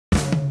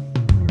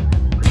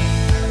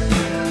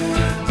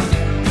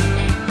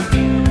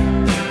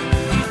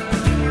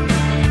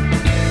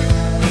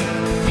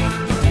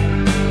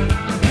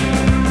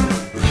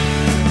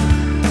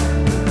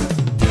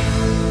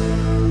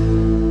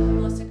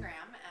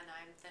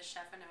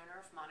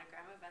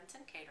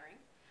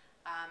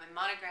And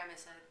Monogram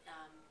is a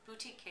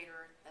boutique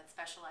caterer that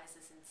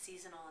specializes in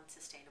seasonal and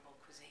sustainable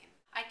cuisine.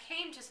 I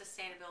came to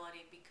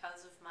sustainability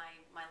because of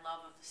my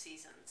love of the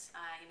seasons.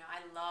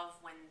 I love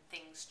when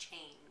things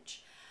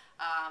change.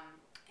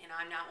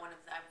 I'm not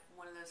I'm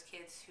one of those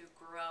kids who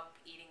grew up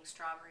eating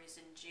strawberries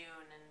in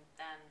June, and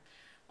then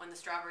when the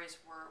strawberries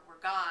were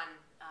gone,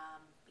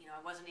 I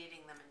wasn't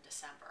eating them in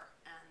December.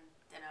 And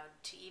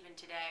to even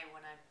today,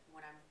 when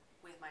I'm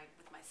with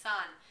my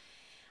son,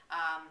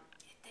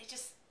 they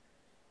just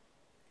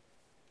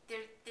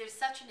there's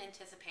such an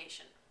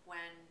anticipation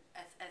when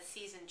a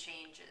season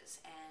changes,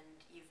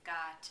 and you've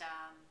got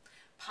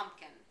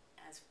pumpkin,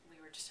 as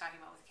we were just talking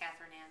about with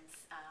Catherine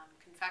Ann's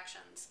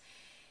confections,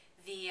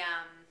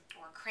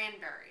 or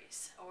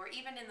cranberries, or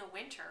even in the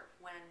winter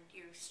when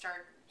you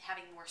start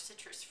having more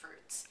citrus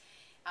fruits.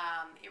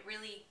 It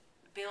really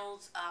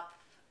builds up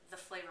the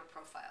flavor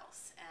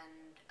profiles,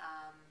 and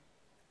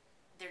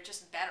they're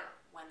just better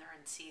when they're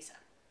in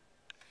season.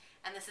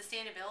 And the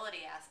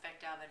sustainability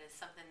aspect of it is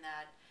something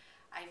that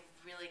I've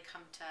really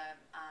come to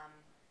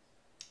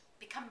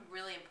become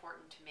really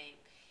important to me.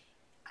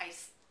 I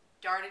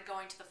started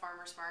going to the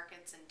farmers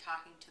markets and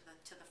talking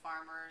to the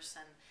farmers,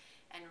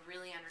 and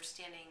really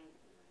understanding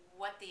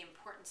what the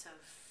importance of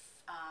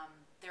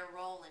their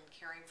role in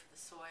caring for the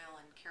soil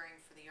and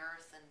caring for the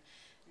earth, and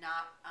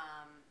not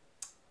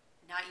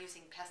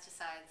using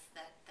pesticides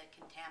that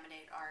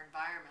contaminate our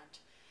environment.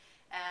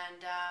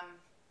 And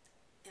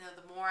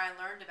the more I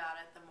learned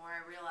about it, the more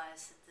I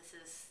realized that this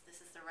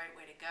is the right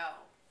way to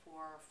go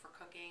for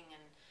cooking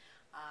and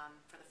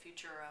for the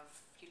future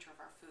of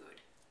our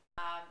food.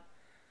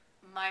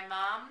 My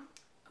mom,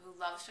 who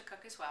loves to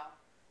cook as well,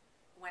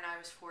 when I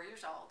was 4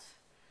 years old,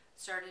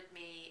 started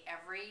me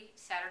every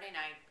Saturday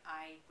night.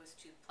 I was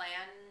to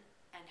plan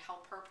and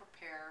help her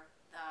prepare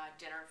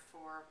dinner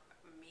for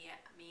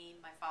me,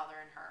 my father,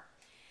 and her.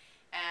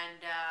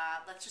 And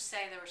let's just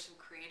say there were some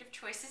creative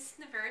choices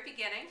in the very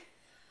beginning.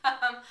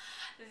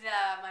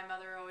 My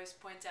mother always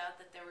points out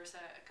that there was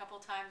a couple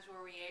times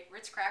where we ate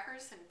Ritz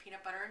crackers and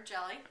peanut butter and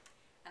jelly,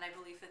 and I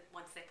believe that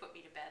once they put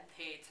me to bed,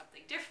 they ate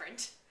something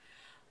different.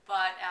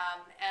 But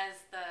as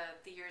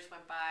the years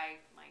went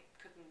by, my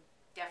cooking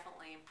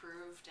definitely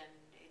improved, and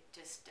it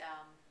just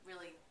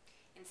really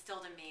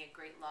instilled in me a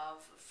great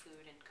love of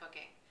food and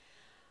cooking.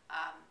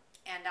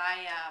 And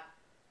I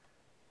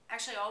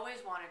actually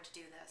always wanted to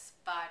do this,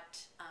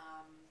 but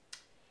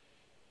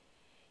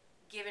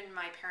given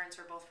my parents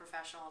were both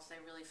professionals, they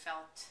really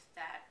felt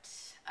that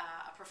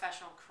a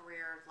professional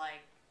career,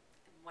 like,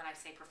 when I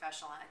say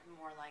professional,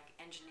 more like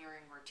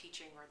engineering or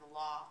teaching or the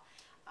law,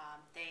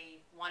 they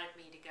wanted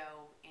me to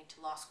go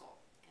into law school.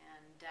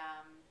 And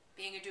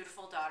being a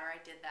dutiful daughter, I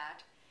did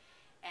that,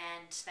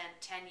 and spent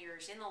 10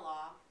 years in the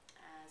law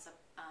as a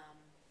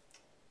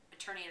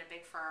attorney at a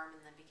big firm,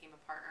 and then became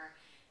a partner.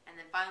 And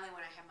then finally,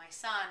 when I had my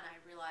son, I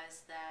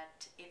realized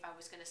that if I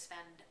was going to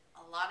spend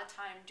a lot of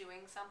time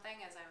doing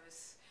something, as I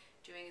was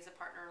doing as a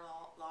partner in a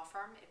law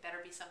firm, it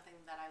better be something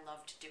that I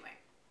loved doing.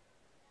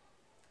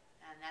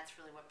 And that's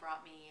really what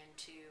brought me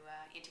into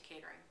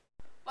catering.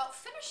 Well,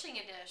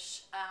 finishing a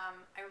dish,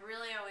 I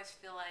really always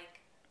feel like,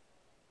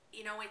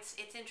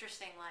 it's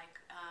interesting. Like,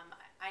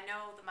 I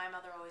know that my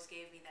mother always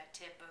gave me that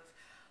tip of,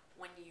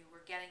 when you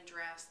were getting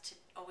dressed, to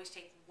always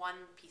take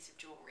one piece of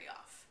jewelry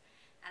off.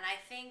 And I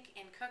think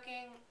in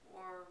cooking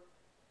or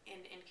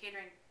in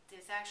catering,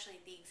 it's actually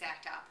the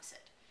exact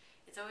opposite.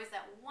 It's always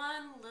that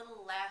one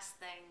little last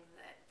thing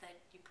that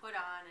you put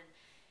on, and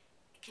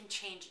it can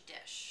change a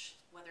dish,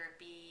 whether it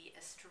be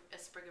a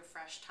sprig of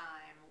fresh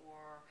thyme,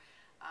 or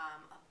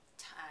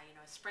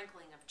a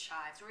sprinkling of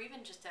chives, or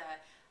even just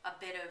a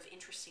bit of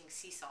interesting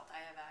sea salt.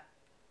 I have a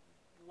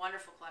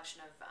wonderful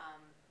collection of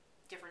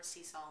different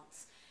sea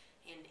salts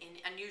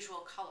in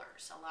unusual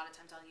colors. A lot of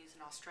times I'll use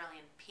an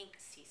Australian pink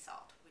sea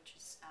salt, which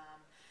is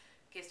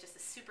gives just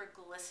a super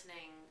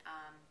glistening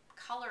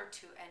color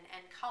to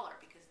and color,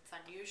 because it's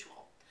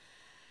unusual.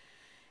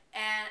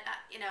 And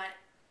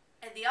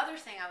the other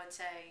thing I would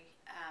say,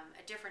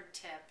 a different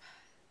tip,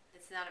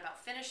 it's not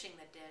about finishing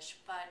the dish,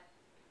 but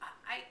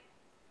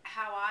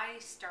how I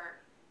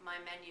start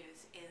my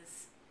menus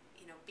is,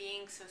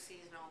 being so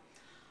seasonal,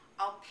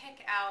 I'll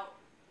pick out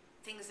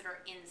things that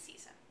are in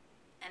season,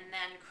 and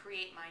then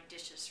create my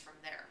dishes from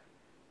there.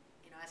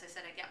 As I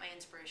said, I get my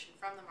inspiration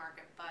from the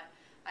market, but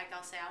like,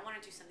 I'll say I want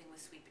to do something with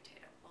sweet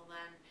potato. Well,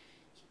 then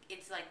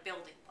it's like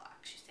building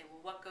blocks. You say,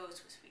 well, what goes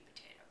with sweet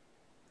potato?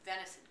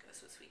 Venison goes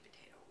with sweet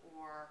potato,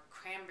 or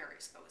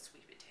cranberries go with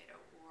sweet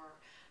potato, or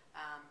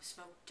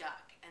smoked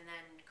duck, and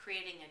then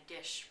creating a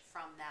dish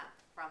from that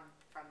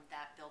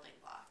building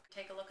block.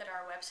 Take a look at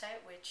our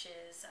website, which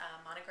is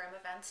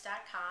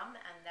monogramevents.com,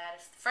 and that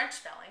is the French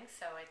spelling,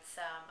 so it's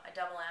a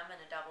double M and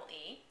a double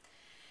E.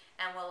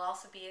 And we'll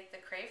also be at the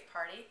Crave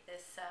Party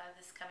this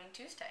coming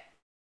Tuesday.